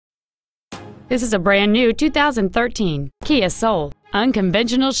This is a brand new 2013 Kia Soul.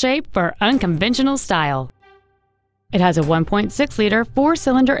 Unconventional shape for unconventional style. It has a 1.6-liter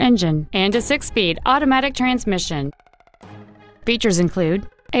four-cylinder engine and a 6-speed automatic transmission. Features include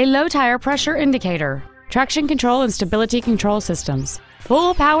a low tire pressure indicator, traction control and stability control systems,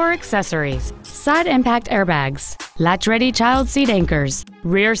 full power accessories, side impact airbags, latch-ready child seat anchors,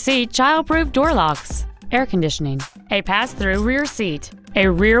 rear seat child-proof door locks, air conditioning, a pass-through rear seat, a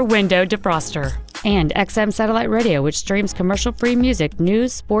rear window defroster, and XM satellite radio which streams commercial-free music,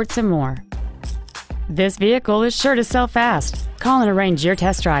 news, sports, and more. This vehicle is sure to sell fast. Call and arrange your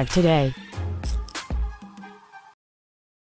test drive today.